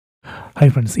Hi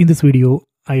friends, in this video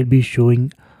I'll be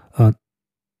showing uh,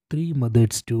 three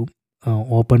methods to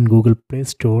open Google Play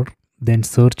Store, then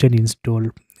search and install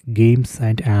games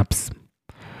and apps.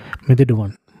 Method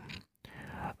 1,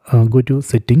 go to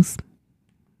settings,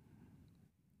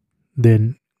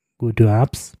 then go to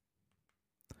apps,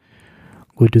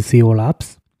 go to see all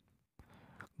apps,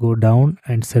 go down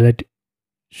and select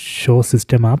show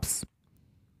system apps.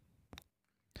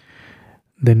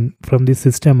 Then from the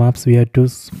system apps we have to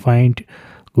find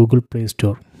Google Play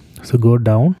Store. So go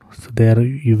down, so there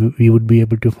you would be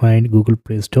able to find Google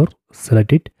Play Store.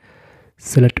 Select it,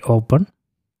 select open.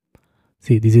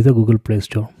 See, this is the Google Play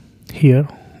Store. Here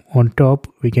on top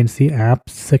we can see apps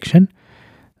section,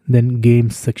 then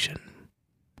games section.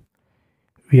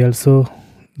 We also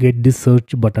get this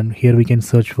search button. Here we can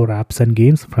search for apps and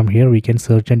games. From here we can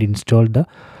search and install the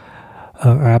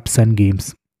apps and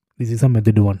games. This is a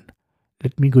method 1.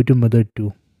 Let me go to method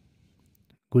 2.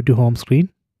 Go to home screen,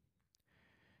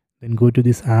 then go to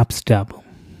this apps tab,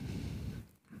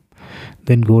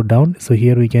 then go down. So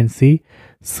here we can see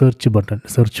search button,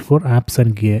 search for apps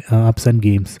and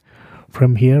games.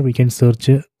 From here we can search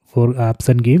for apps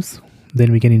and games,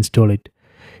 then we can install it.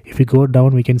 If we go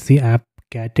down we can see app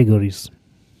categories.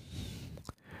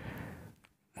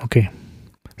 Okay,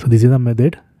 so this is a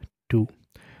method 2.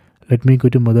 Let me go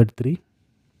to method 3,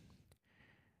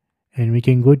 and we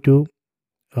can go to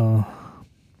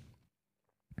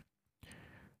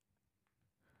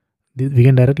we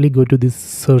can directly go to this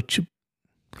search.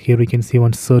 Here we can see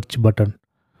one search button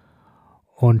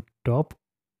on top.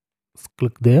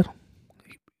 Click there.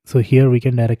 So here we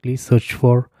can directly search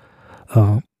for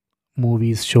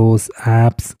movies, shows,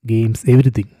 apps, games,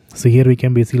 everything. So here we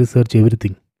can basically search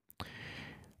everything.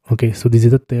 Okay, so this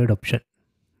is the third option.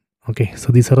 Okay,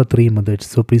 so these are the three methods,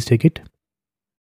 so please check it.